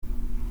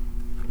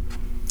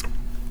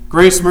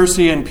Grace,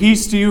 mercy, and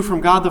peace to you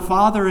from God the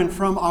Father and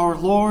from our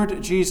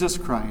Lord Jesus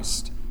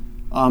Christ.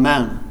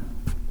 Amen.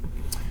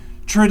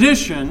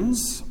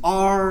 Traditions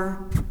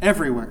are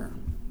everywhere,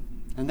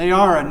 and they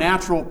are a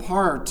natural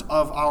part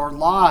of our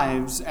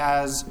lives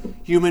as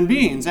human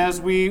beings.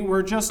 As we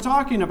were just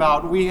talking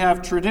about, we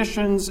have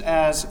traditions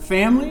as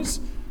families,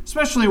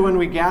 especially when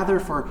we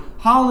gather for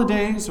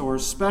holidays or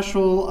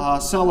special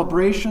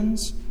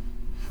celebrations.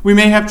 We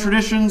may have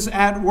traditions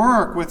at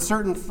work with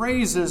certain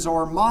phrases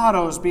or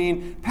mottos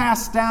being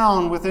passed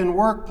down within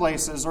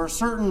workplaces or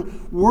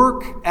certain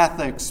work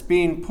ethics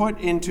being put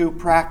into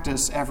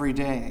practice every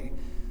day.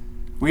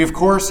 We, of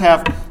course,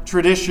 have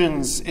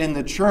traditions in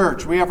the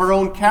church. We have our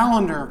own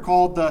calendar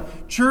called the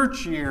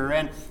church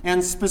year,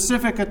 and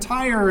specific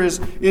attire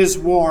is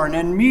worn,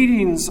 and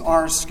meetings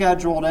are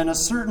scheduled, and a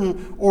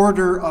certain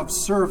order of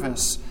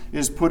service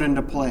is put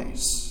into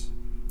place.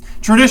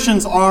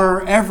 Traditions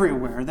are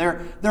everywhere.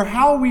 They're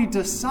how we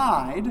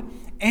decide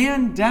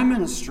and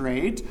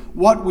demonstrate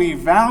what we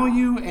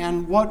value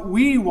and what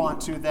we want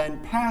to then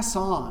pass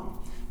on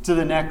to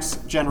the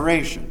next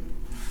generation.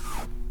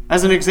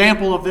 As an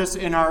example of this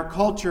in our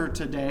culture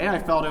today, I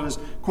felt it was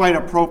quite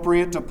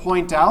appropriate to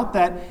point out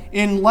that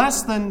in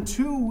less than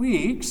 2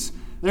 weeks,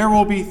 there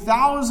will be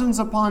thousands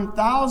upon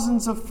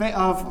thousands of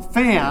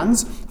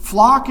fans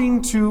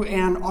flocking to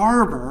Ann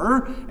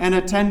Arbor and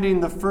attending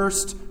the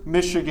first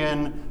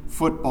Michigan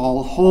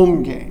football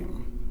home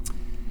game.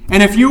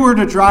 And if you were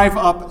to drive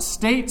up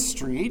State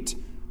Street,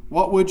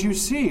 what would you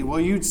see? Well,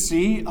 you'd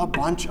see a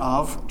bunch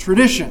of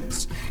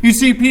traditions. You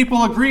see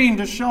people agreeing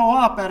to show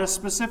up at a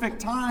specific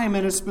time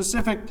in a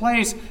specific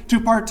place to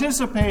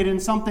participate in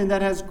something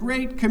that has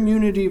great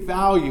community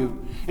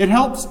value. It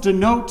helps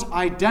denote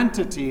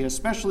identity,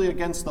 especially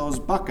against those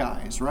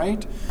Buckeyes,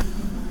 right?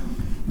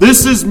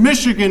 This is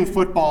Michigan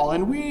football,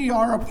 and we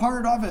are a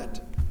part of it.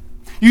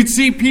 You'd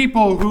see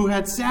people who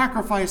had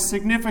sacrificed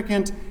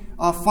significant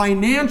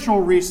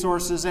financial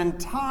resources and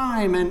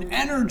time and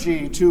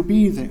energy to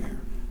be there.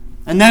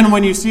 And then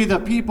when you see the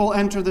people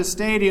enter the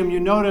stadium, you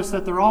notice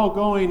that they're all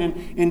going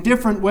in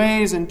different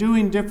ways and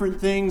doing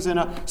different things in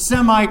a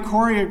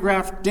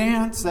semi-choreographed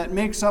dance that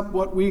makes up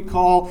what we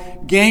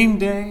call game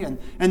day.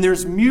 And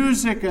there's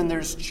music and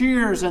there's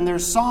cheers and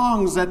there's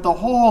songs that the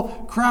whole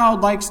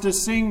crowd likes to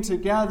sing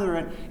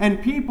together.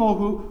 And people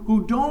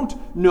who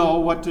don't know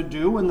what to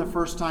do when the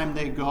first time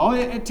they go,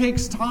 it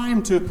takes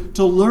time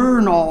to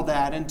learn all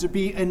that and to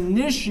be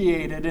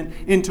initiated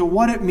into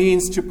what it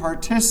means to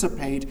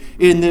participate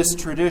in this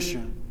tradition.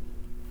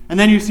 And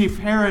then you see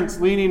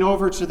parents leaning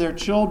over to their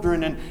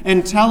children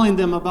and telling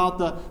them about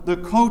the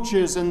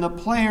coaches and the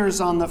players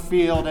on the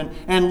field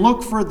and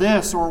look for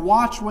this or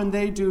watch when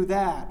they do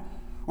that.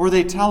 Or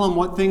they tell them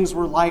what things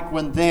were like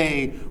when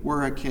they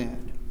were a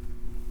kid.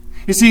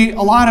 You see,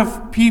 a lot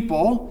of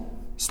people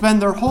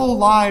spend their whole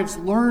lives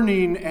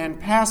learning and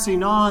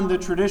passing on the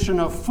tradition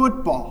of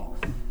football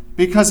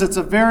because it's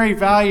a very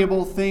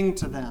valuable thing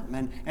to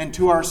them and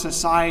to our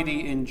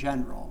society in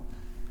general.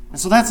 And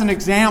so that's an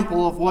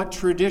example of what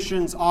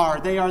traditions are.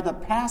 They are the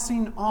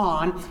passing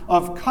on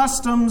of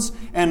customs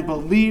and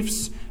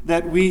beliefs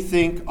that we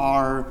think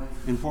are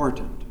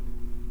important.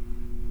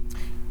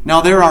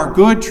 Now, there are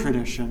good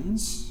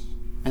traditions,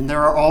 and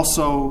there are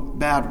also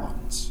bad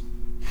ones.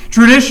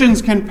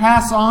 Traditions can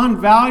pass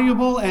on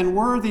valuable and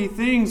worthy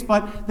things,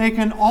 but they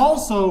can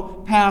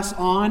also pass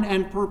on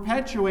and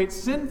perpetuate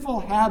sinful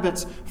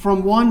habits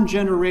from one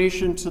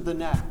generation to the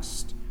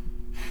next.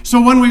 So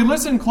when we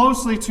listen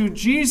closely to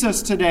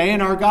Jesus today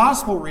in our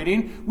gospel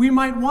reading, we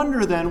might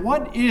wonder then,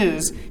 what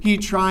is he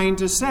trying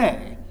to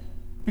say?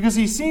 Because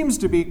he seems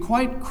to be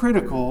quite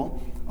critical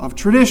of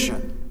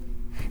tradition.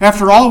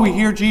 After all, we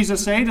hear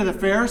Jesus say to the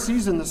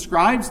Pharisees and the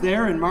scribes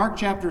there in Mark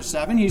chapter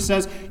 7, he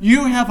says,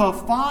 "You have a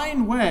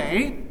fine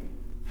way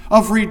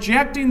of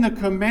rejecting the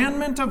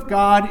commandment of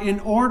God in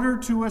order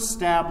to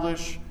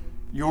establish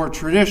your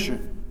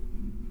tradition."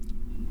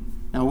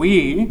 Now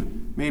we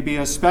may be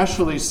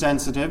especially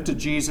sensitive to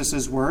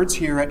Jesus' words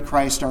here at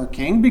Christ our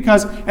King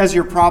because, as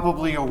you're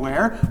probably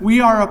aware,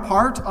 we are a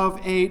part of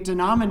a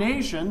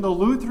denomination, the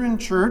Lutheran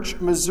Church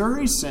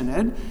Missouri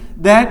Synod,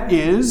 that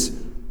is,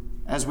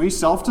 as we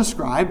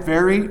self-describe,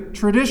 very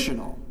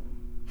traditional.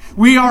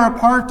 We are a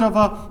part of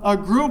a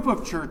group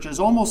of churches,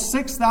 almost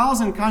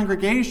 6,000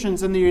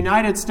 congregations in the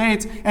United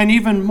States and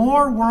even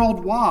more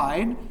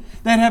worldwide,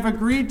 that have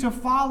agreed to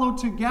follow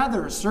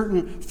together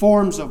certain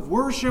forms of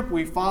worship.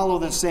 We follow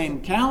the same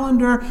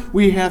calendar.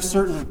 We have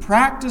certain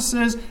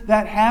practices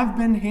that have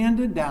been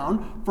handed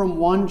down from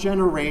one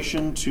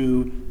generation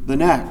to the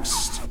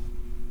next.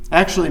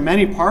 Actually,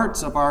 many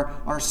parts of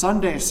our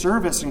Sunday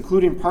service,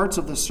 including parts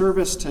of the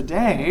service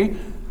today,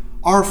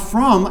 are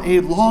from a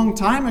long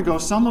time ago.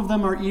 Some of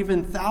them are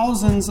even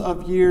thousands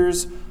of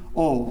years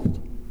old.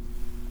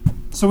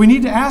 So we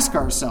need to ask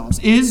ourselves,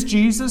 is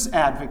Jesus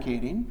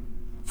advocating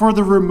for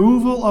the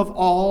removal of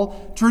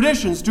all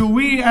traditions? Do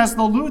we, as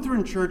the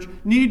Lutheran Church,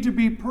 need to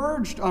be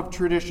purged of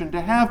tradition,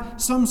 to have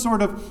some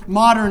sort of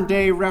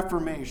modern-day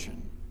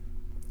reformation?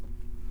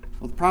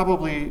 Well,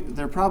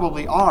 there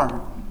probably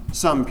are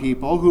some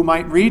people who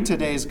might read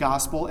today's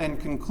gospel and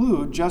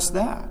conclude just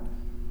that.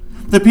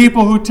 The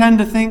people who tend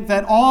to think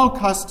that all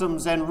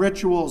customs and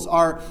rituals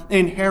are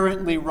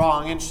inherently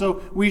wrong, and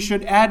so we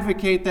should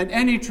advocate that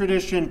any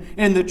tradition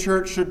in the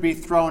church should be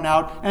thrown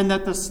out and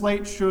that the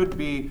slate should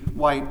be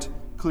wiped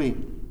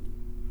clean.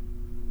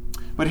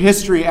 But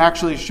history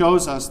actually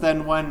shows us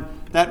then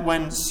that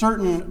when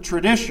certain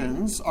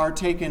traditions are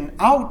taken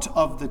out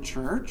of the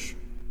church,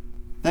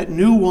 that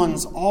new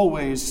ones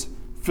always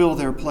fill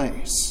their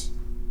place.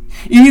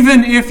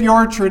 Even if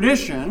your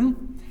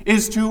tradition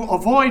is to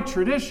avoid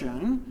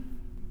tradition,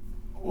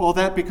 well,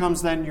 that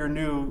becomes then your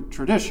new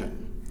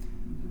tradition.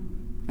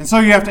 And so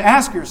you have to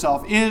ask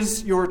yourself,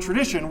 is your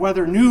tradition,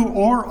 whether new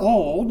or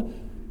old,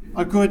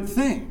 a good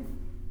thing?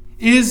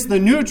 Is the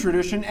new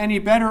tradition any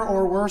better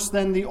or worse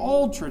than the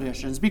old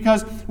traditions?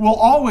 Because we'll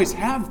always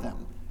have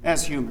them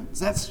as humans.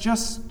 That's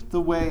just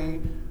the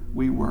way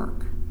we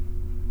work.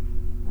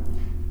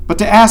 But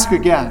to ask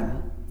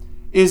again,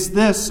 is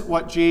this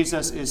what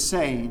Jesus is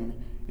saying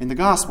in the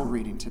gospel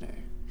reading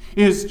today?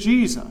 Is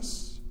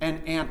Jesus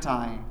an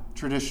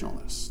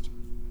anti-traditionalist?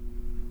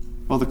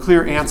 Well, the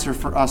clear answer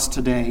for us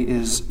today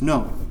is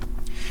no.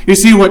 You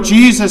see, what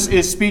Jesus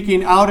is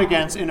speaking out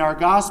against in our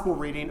gospel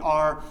reading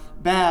are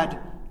bad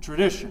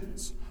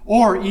traditions,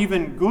 or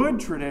even good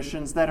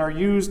traditions that are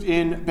used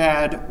in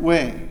bad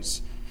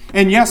ways.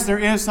 And yes, there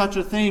is such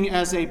a thing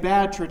as a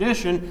bad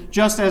tradition,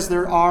 just as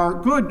there are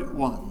good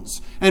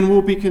ones. And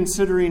we'll be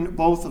considering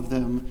both of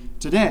them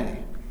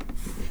today.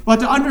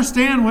 But to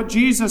understand what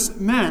Jesus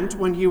meant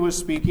when he was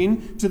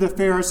speaking to the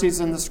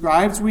Pharisees and the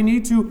scribes, we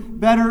need to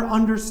better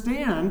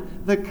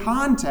understand the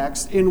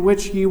context in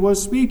which he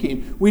was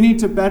speaking. We need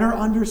to better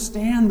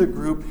understand the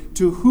group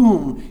to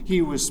whom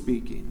he was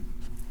speaking.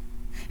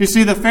 You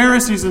see, the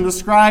Pharisees and the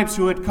scribes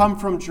who had come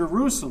from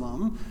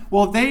Jerusalem,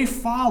 well, they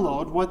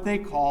followed what they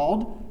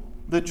called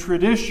the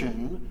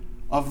tradition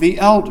of the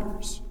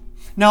elders.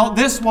 Now,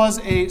 this was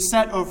a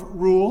set of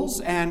rules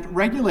and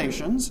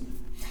regulations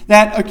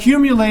that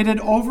accumulated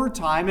over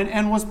time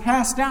and was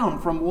passed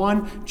down from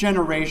one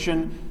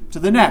generation to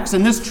the next.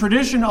 And this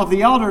tradition of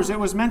the elders, it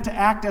was meant to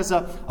act as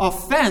a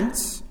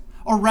fence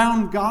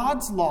around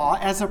God's law,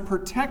 as a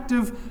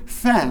protective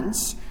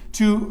fence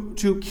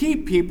to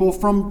keep people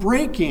from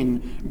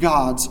breaking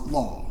God's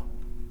law.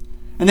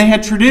 And they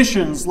had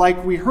traditions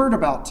like we heard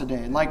about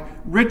today, like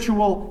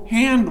ritual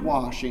hand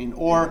washing,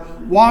 or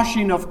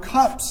washing of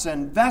cups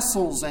and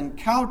vessels and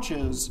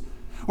couches,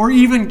 or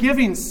even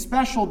giving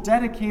special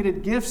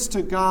dedicated gifts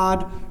to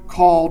God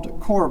called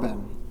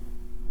Corban.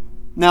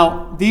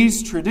 Now,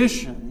 these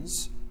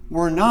traditions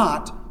were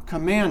not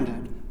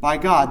commanded by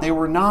God. They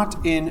were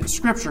not in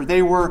Scripture.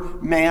 They were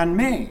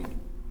man-made.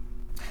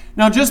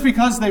 Now, just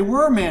because they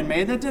were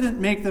man-made, that didn't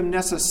make them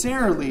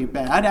necessarily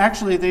bad.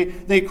 Actually,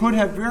 they could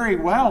have very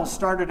well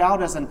started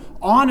out as an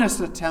honest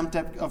attempt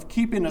of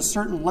keeping a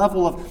certain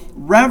level of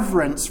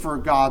reverence for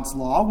God's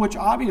law, which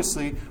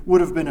obviously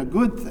would have been a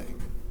good thing.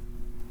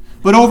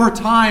 But over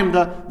time,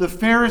 the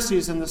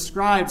Pharisees and the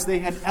scribes, they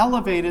had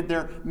elevated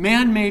their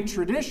man-made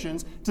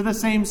traditions to the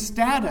same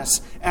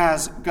status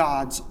as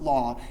God's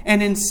law.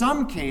 And in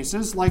some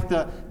cases, like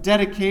the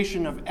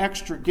dedication of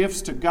extra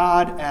gifts to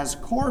God as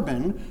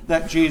Corban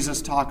that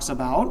Jesus talks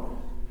about,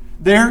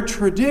 their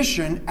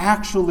tradition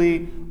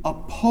actually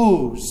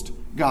opposed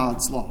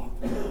God's law.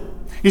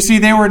 You see,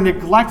 they were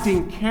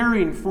neglecting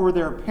caring for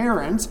their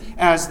parents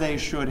as they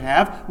should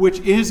have, which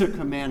is a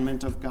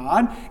commandment of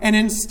God. And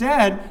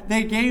instead,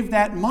 they gave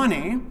that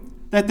money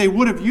that they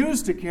would have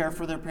used to care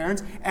for their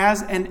parents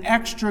as an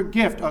extra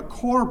gift, a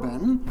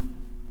Corban,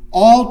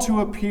 all to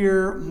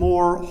appear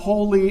more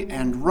holy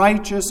and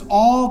righteous,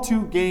 all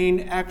to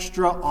gain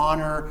extra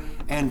honor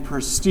and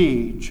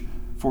prestige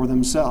for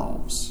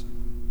themselves.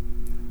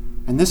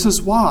 And this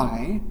is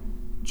why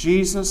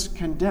Jesus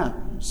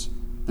condemns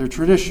their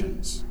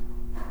traditions.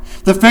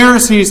 The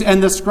Pharisees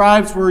and the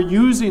scribes were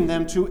using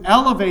them to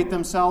elevate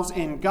themselves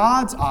in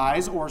God's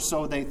eyes, or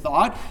so they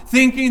thought,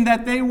 thinking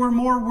that they were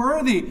more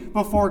worthy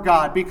before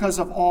God because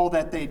of all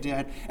that they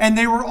did. And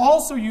they were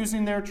also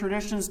using their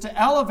traditions to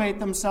elevate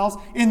themselves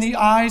in the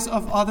eyes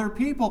of other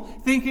people,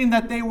 thinking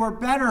that they were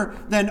better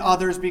than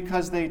others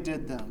because they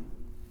did them.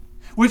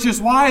 Which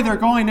is why they're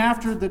going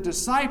after the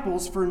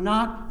disciples for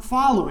not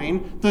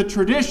following the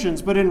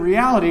traditions. But in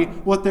reality,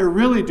 what they're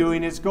really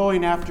doing is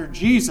going after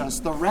Jesus,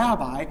 the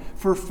rabbi,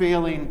 for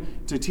failing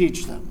to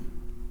teach them.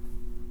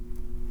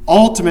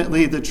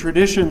 Ultimately, the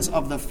traditions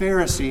of the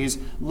Pharisees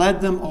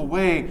led them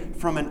away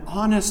from an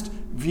honest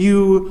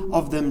view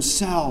of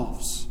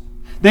themselves.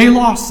 They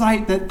lost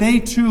sight that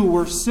they too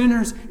were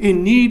sinners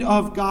in need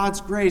of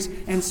God's grace.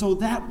 And so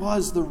that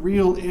was the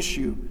real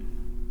issue.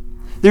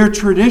 Their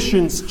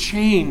traditions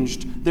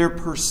changed their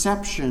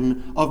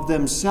perception of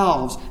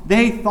themselves.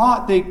 They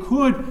thought they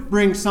could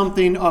bring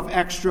something of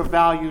extra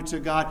value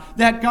to God,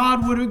 that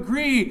God would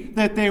agree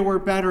that they were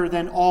better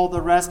than all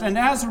the rest. And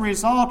as a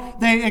result,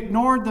 they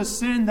ignored the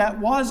sin that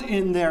was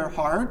in their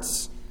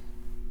hearts,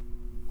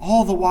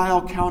 all the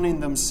while counting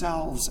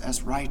themselves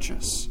as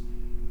righteous.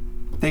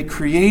 They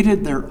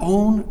created their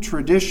own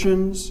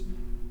traditions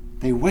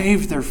They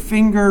waved their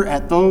finger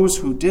at those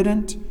who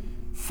didn't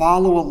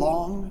follow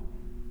along.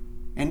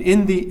 And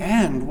in the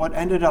end, what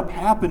ended up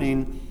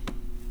happening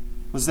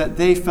was that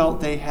they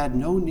felt they had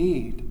no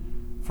need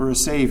for a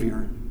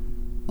Savior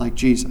like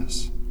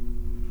Jesus.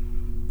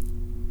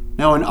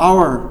 Now, in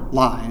our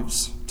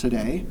lives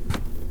today,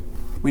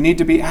 we need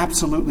to be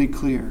absolutely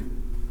clear.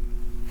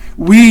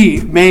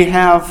 We may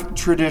have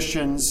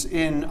traditions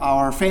in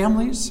our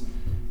families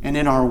and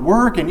in our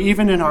work and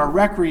even in our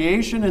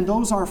recreation, and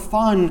those are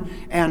fun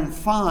and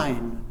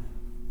fine.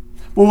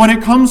 But when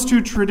it comes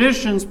to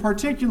traditions,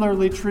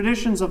 particularly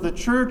traditions of the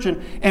church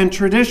and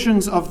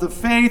traditions of the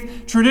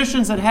faith,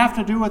 traditions that have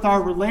to do with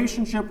our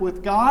relationship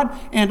with God,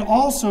 and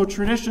also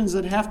traditions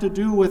that have to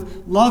do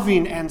with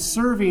loving and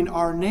serving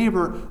our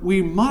neighbor,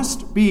 we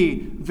must be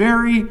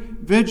very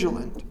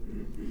vigilant.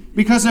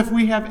 Because if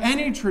we have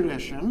any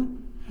tradition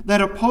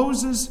that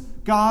opposes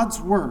God's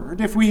word,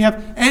 if we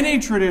have any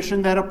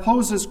tradition that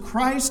opposes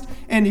Christ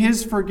and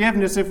his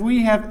forgiveness, if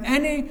we have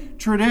any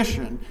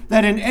tradition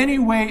that in any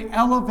way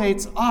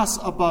elevates us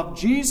above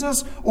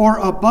Jesus or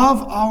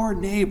above our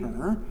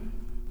neighbor,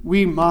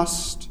 we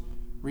must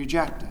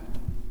reject it.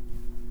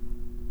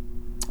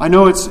 I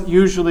know it's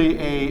usually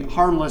a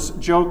harmless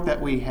joke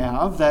that we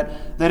have, that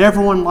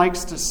everyone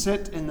likes to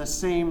sit in the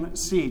same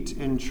seat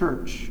in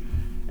church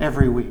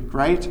every week,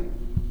 right?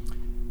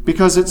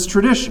 Because it's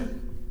tradition.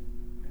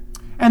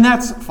 And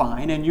that's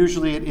fine, and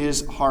usually it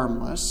is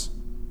harmless.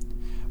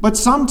 But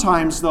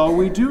sometimes, though,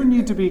 we do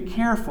need to be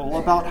careful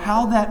about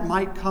how that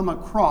might come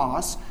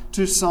across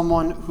to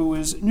someone who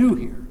is new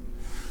here.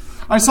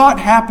 I saw it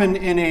happen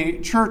in a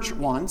church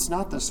once,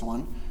 not this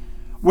one,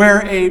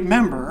 where a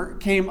member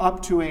came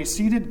up to a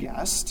seated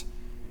guest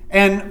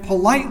and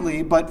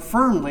politely but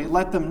firmly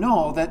let them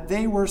know that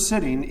they were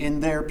sitting in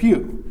their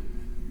pew.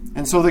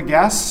 And so the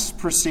guests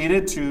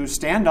proceeded to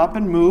stand up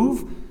and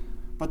move,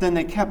 but then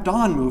they kept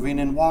on moving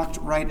and walked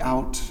right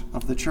out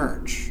of the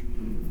church.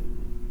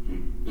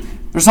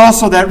 There's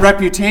also that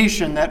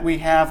reputation that we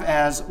have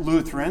as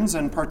Lutherans,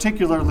 and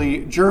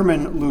particularly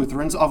German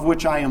Lutherans, of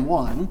which I am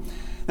one,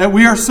 that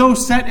we are so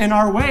set in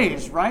our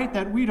ways, right,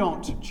 that we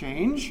don't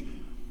change.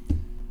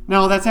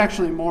 Now, that's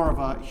actually more of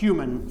a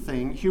human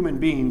thing. Human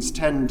beings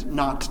tend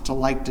not to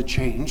like to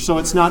change, so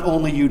it's not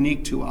only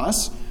unique to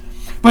us.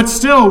 But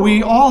still,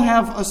 we all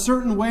have a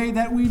certain way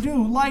that we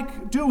do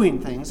like doing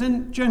things.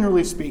 And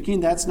generally speaking,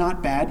 that's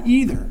not bad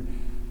either.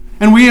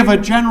 And we have a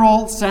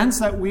general sense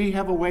that we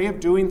have a way of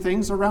doing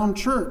things around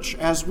church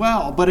as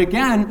well. But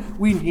again,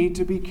 we need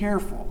to be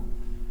careful.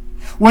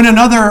 When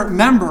another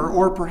member,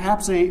 or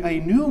perhaps a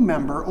new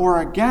member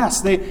or a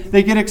guest, they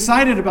get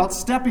excited about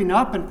stepping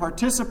up and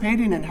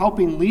participating and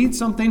helping lead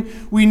something,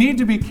 we need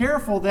to be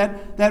careful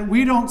that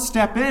we don't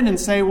step in and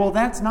say, well,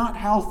 that's not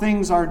how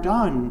things are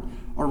done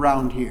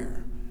around here.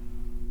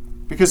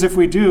 Because if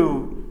we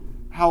do,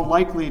 how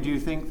likely do you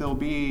think they'll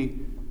be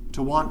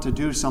to want to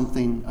do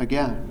something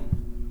again?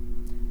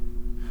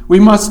 We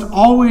must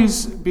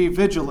always be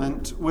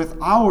vigilant with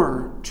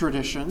our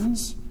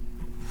traditions,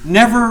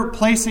 never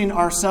placing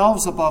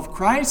ourselves above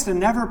Christ and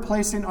never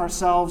placing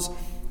ourselves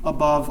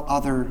above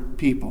other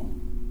people.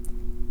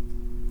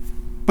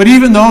 But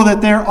even though that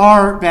there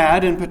are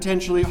bad and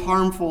potentially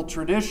harmful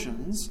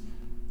traditions,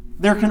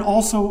 there can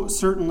also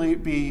certainly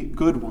be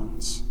good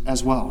ones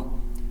as well.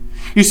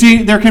 You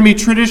see, there can be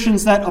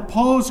traditions that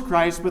oppose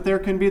Christ, but there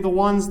can be the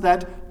ones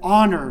that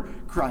honor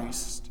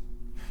Christ.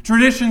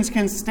 Traditions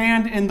can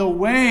stand in the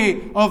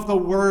way of the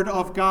Word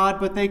of God,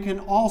 but they can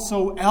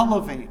also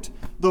elevate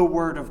the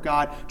Word of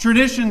God.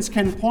 Traditions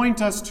can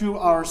point us to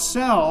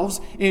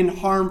ourselves in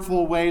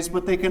harmful ways,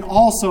 but they can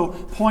also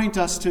point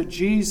us to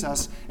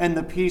Jesus and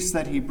the peace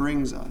that he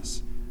brings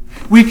us.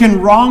 We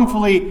can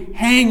wrongfully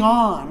hang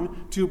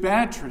on to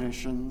bad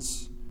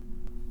traditions,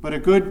 but a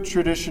good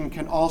tradition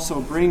can also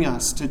bring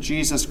us to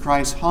Jesus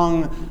Christ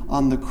hung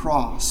on the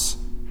cross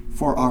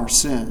for our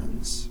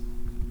sins.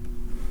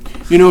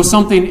 You know,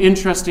 something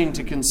interesting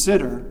to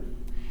consider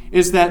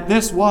is that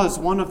this was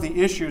one of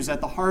the issues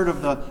at the heart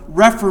of the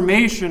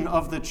Reformation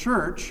of the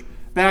church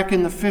back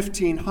in the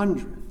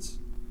 1500s.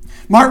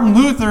 Martin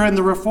Luther and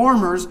the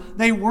Reformers,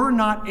 they were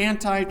not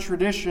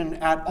anti-tradition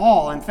at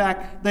all. In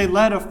fact, they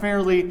led a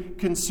fairly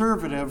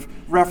conservative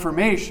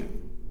Reformation.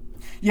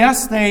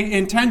 Yes, they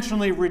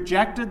intentionally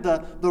rejected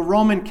the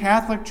Roman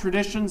Catholic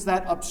traditions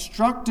that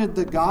obstructed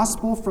the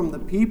gospel from the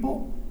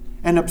people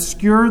and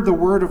obscured the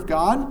Word of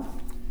God.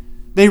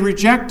 They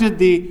rejected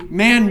the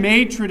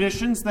man-made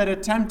traditions that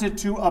attempted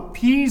to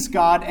appease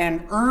God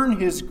and earn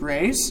his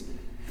grace.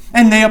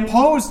 And they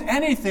opposed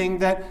anything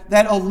that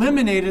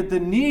eliminated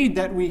the need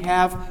that we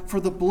have for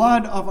the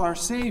blood of our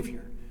Savior.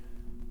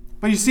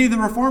 But you see, the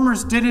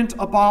Reformers didn't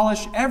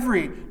abolish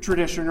every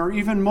tradition or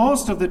even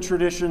most of the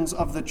traditions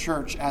of the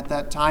church at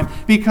that time,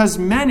 because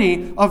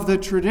many of the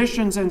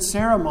traditions and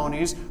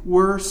ceremonies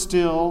were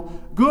still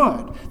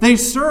good. They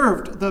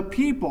served the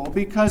people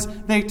because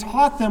they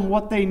taught them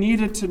what they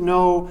needed to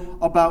know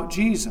about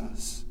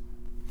Jesus.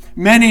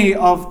 Many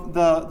of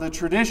the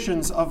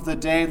traditions of the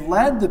day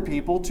led the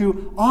people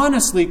to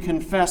honestly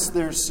confess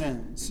their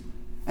sins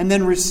and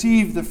then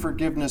receive the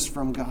forgiveness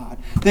from God.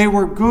 They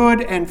were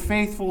good and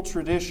faithful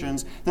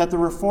traditions that the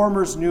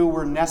Reformers knew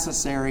were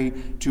necessary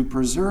to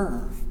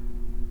preserve.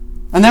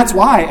 And that's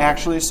why,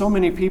 actually, so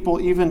many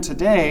people even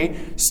today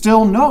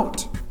still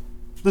note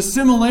the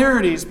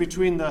similarities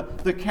between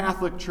the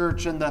Catholic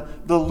Church and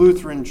the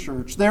Lutheran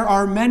Church. There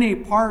are many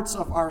parts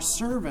of our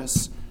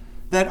service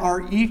that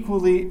are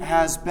equally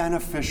as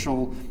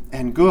beneficial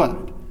and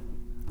good.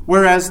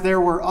 Whereas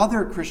there were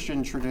other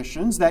Christian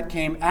traditions that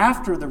came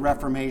after the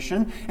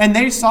Reformation, and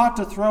they sought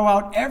to throw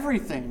out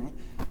everything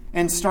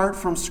and start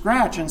from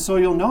scratch. And so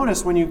you'll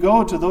notice when you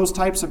go to those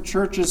types of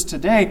churches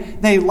today,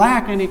 they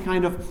lack any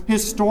kind of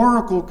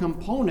historical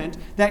component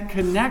that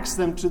connects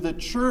them to the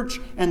church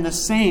and the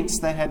saints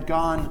that had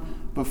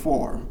gone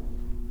before.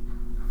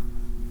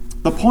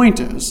 The point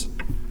is,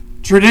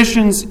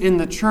 traditions in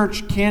the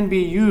church can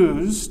be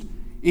used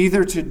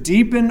either to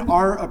deepen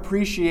our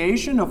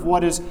appreciation of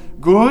what is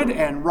good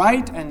and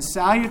right and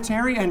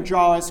salutary and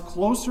draw us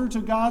closer to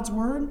God's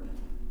Word,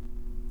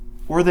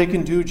 or they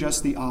can do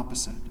just the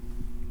opposite.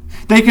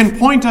 They can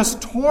point us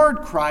toward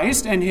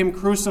Christ and Him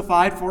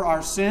crucified for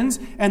our sins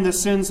and the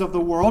sins of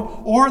the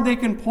world, or they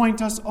can point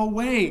us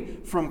away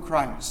from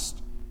Christ.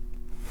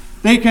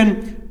 They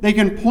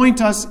can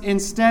point us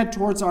instead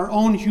towards our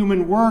own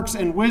human works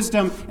and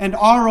wisdom and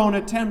our own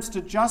attempts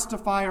to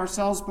justify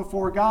ourselves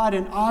before God,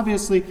 and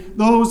obviously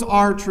those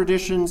are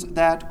traditions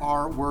that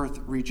are worth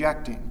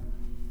rejecting.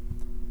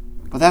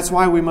 But that's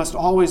why we must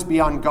always be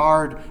on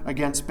guard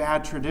against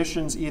bad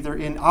traditions, either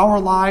in our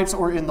lives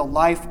or in the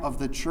life of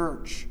the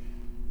church.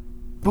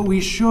 But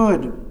we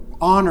should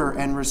honor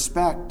and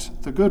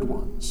respect the good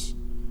ones.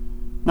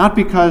 Not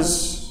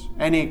because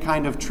any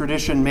kind of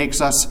tradition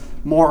makes us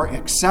more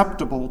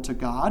acceptable to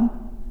God,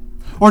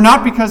 or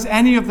not because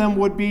any of them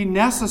would be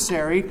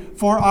necessary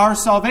for our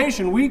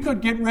salvation. We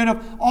could get rid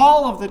of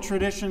all of the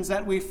traditions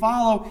that we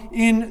follow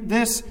in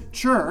this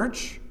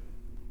church,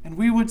 and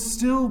we would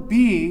still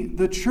be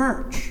the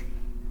church,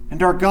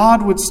 and our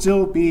God would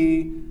still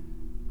be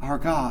our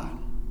God.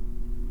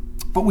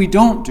 But we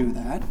don't do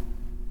that,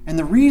 and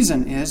the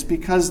reason is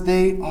because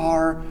they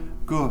are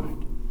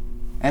good,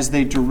 as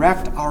they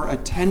direct our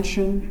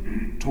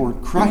attention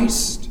toward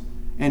Christ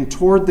and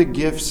toward the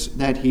gifts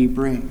that He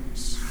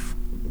brings.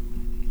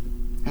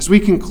 As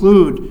we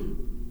conclude,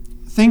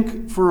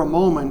 think for a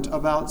moment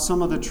about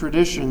some of the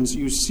traditions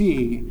you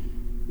see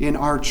in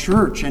our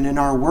church and in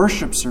our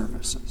worship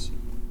services.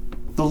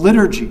 The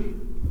liturgy,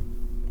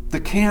 the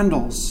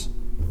candles,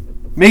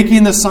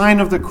 making the sign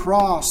of the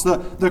cross,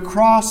 the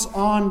cross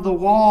on the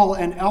wall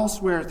and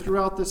elsewhere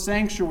throughout the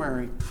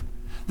sanctuary,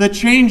 the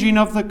changing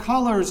of the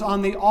colors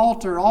on the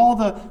altar, all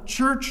the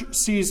church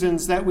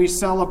seasons that we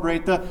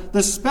celebrate,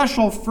 the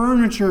special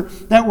furniture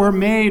that were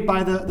made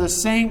by the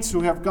saints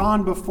who have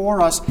gone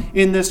before us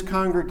in this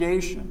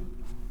congregation,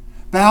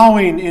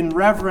 bowing in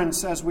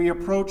reverence as we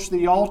approach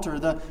the altar,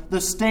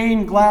 the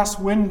stained glass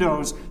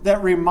windows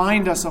that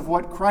remind us of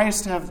what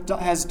Christ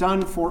has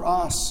done for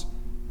us,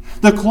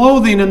 the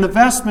clothing and the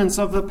vestments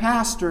of the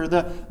pastor,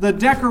 the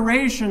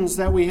decorations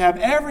that we have,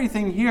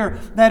 everything here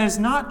that is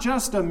not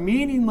just a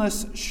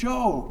meaningless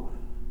show,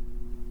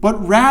 but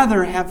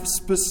rather have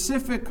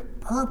specific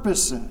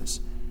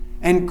purposes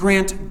and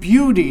grant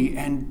beauty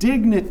and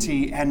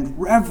dignity and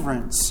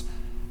reverence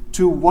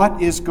to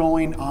what is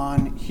going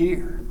on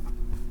here.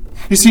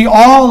 You see,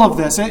 all of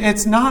this,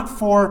 it's not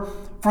for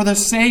the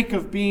sake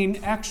of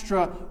being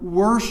extra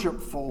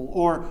worshipful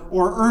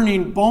or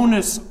earning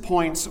bonus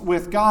points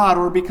with God,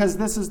 or because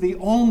this is the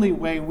only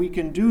way we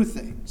can do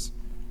things.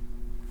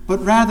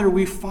 But rather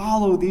we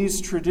follow these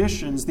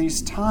traditions,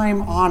 these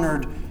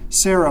time-honored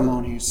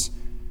ceremonies,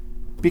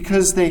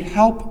 because they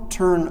help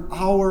turn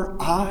our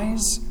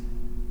eyes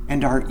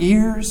and our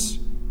ears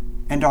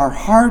and our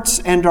hearts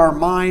and our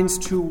minds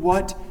to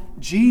what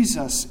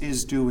Jesus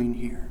is doing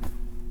here.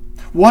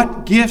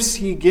 What gifts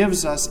He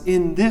gives us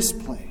in this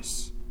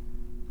place.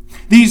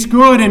 These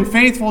good and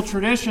faithful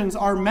traditions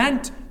are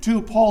meant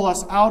to pull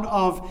us out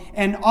of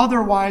an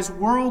otherwise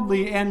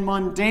worldly and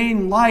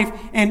mundane life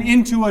and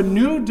into a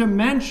new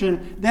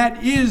dimension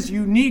that is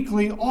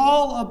uniquely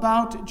all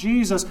about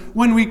Jesus.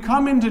 When we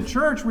come into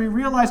church, we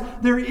realize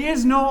there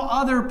is no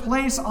other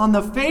place on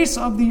the face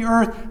of the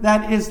earth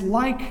that is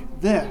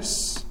like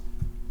this.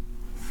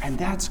 And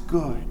that's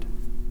good.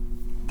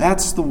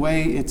 That's the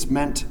way it's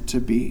meant to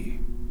be.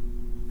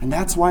 And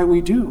that's why we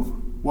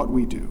do what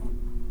we do.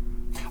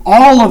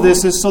 All of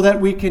this is so that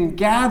we can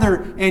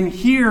gather and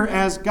hear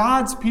as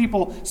God's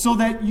people, so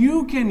that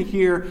you can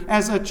hear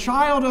as a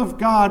child of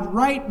God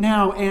right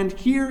now and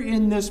here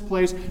in this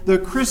place the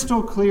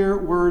crystal clear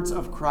words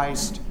of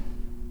Christ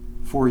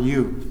for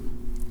you.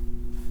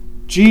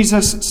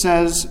 Jesus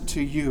says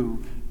to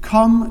you,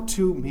 "Come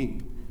to me,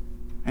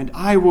 and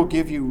I will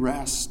give you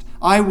rest.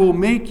 I will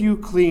make you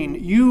clean.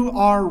 You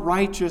are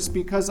righteous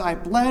because I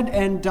bled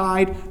and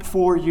died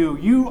for you.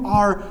 You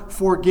are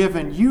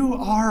forgiven. You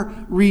are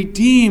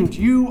redeemed.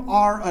 You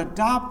are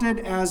adopted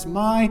as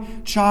my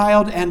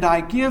child, and I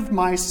give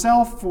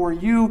myself for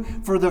you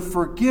for the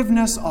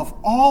forgiveness of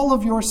all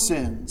of your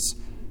sins.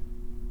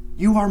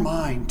 You are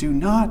mine. Do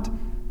not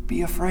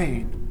be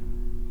afraid,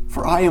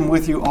 for I am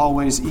with you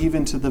always,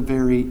 even to the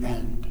very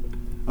end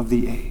of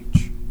the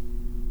age.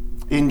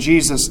 In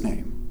Jesus'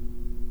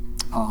 name,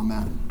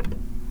 amen.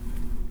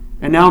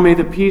 And now may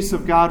the peace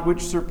of God,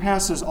 which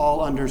surpasses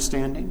all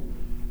understanding,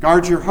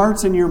 guard your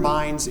hearts and your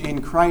minds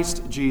in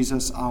Christ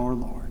Jesus our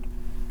Lord.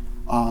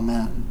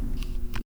 Amen.